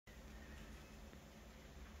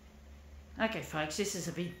Okay folks, this is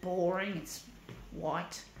a bit boring. It's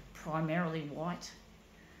white, primarily white.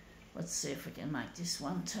 Let's see if we can make this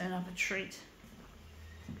one turn up a treat.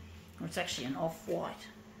 Or it's actually an off-white.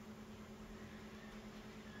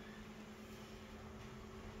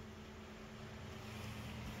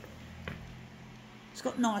 It's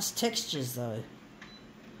got nice textures though.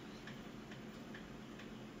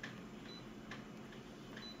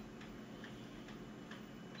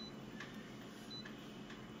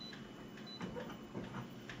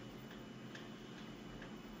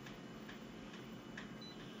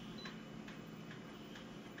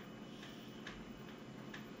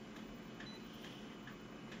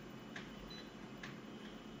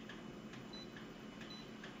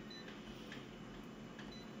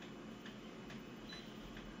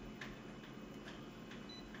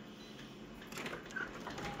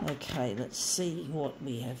 Okay, let's see what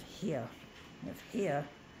we have here. It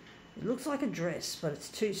looks like a dress, but it's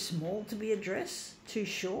too small to be a dress, too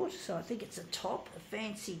short, so I think it's a top, a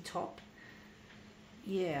fancy top.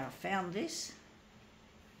 Yeah, I found this.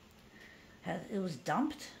 It was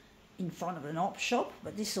dumped in front of an op shop,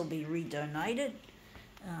 but this will be redonated.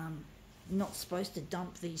 Not supposed to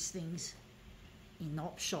dump these things in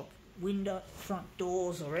op shop window, front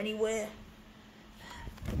doors or anywhere.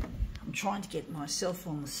 I'm trying to get myself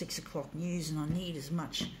on the 6 o'clock news and I need as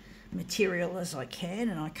much material as I can,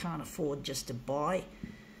 and I can't afford just to buy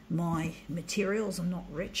my materials. I'm not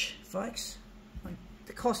rich, folks.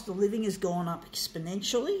 The cost of living has gone up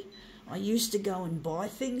exponentially. I used to go and buy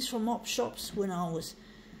things from op shops when I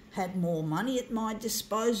had more money at my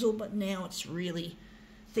disposal, but now it's really,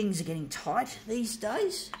 things are getting tight these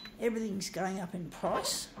days. Everything's going up in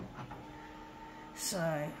price.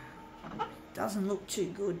 So doesn't look too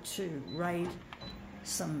good to raid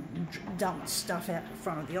some dumped stuff out in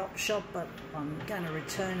front of the op shop, but I'm going to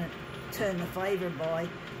return the favour by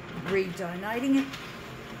redonating it.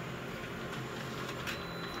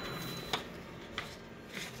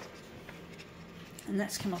 And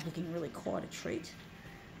that's come up looking really quite a treat.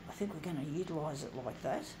 I think we're going to utilise it like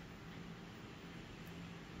that.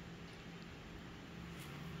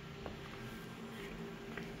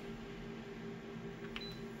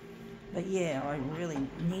 But yeah, I really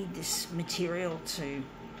need this material to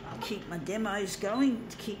keep my demos going,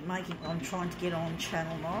 to keep making. I'm trying to get on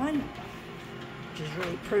Channel 9, which is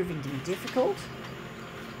really proving to be difficult.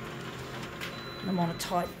 I'm on a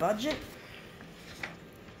tight budget.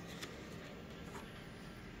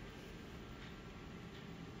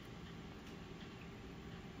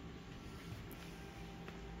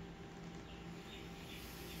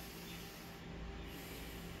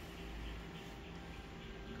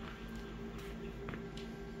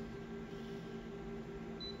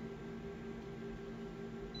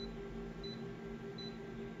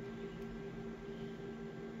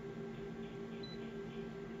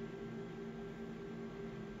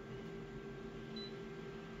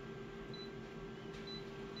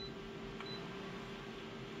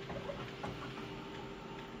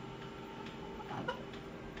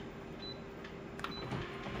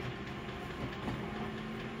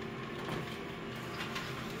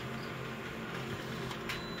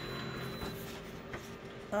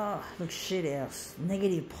 Oh, looks shit house.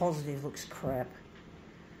 Negative, positive looks crap.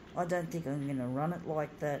 I don't think I'm going to run it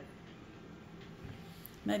like that.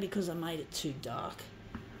 Maybe because I made it too dark.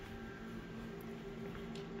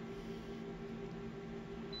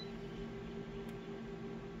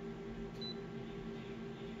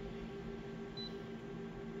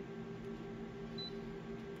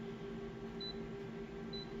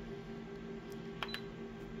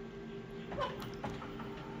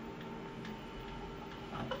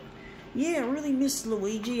 Yeah, I really miss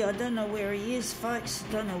Luigi. I don't know where he is, folks.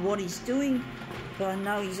 Don't know what he's doing, but I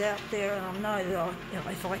know he's out there, and I know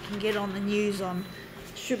that if I can get on the news, I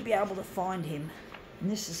should be able to find him.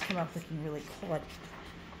 And this has come up looking really quite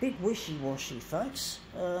a bit wishy-washy, folks.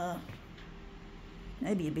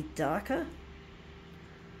 Maybe a bit darker.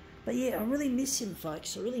 But yeah, I really miss him,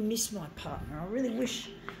 folks. I really miss my partner. I really wish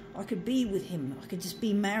I could be with him. I could just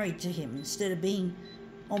be married to him instead of being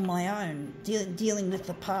on my own, dealing with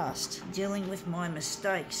the past, dealing with my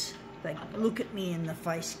mistakes. They look at me in the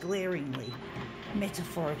face glaringly,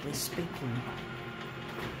 metaphorically speaking.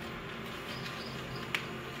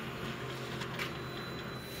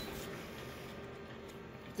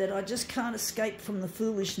 That I just can't escape from the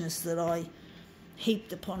foolishness that I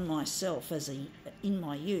heaped upon myself in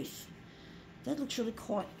my youth. That looks really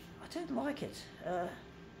quite, I don't like it.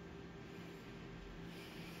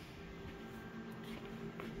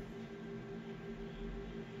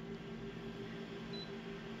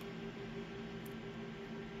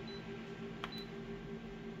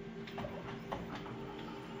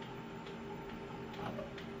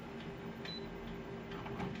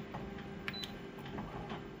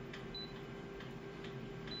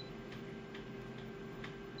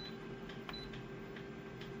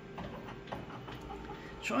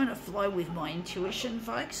 Trying to flow with my intuition,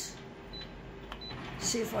 folks.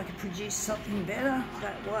 See if I can produce something better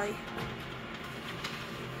that way.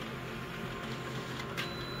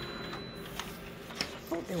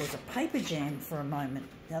 I thought there was a paper jam for a moment.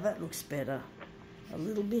 Now that looks better a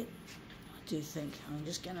little bit. I do think I'm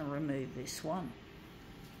just going to remove this one.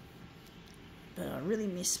 But I really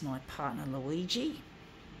miss my partner Luigi.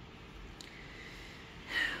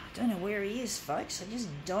 I don't know where he is, folks. I just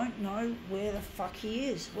don't know where the fuck he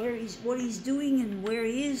is, what he's doing and where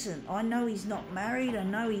he is. And I know he's not married. I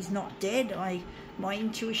know he's not dead. My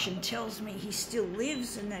intuition tells me he still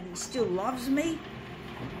lives and that he still loves me,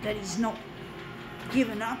 that he's not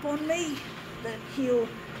given up on me, that he'll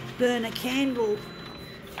burn a candle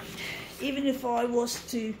even if I was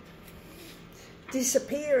to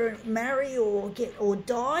disappear and marry or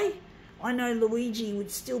die. I know Luigi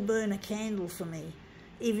would still burn a candle for me,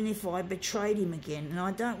 even if I betrayed him again. And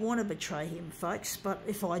I don't want to betray him, folks, but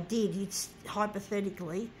if I did,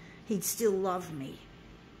 hypothetically, he'd still love me.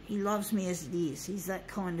 He loves me as it is. He's that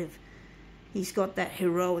kind of, he's got that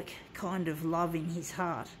heroic kind of love in his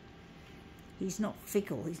heart. He's not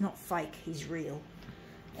fickle, he's not fake, he's real.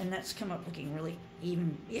 And that's come up looking really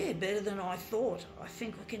better than I thought. I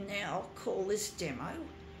think we can now call this demo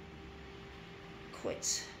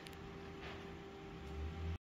quits.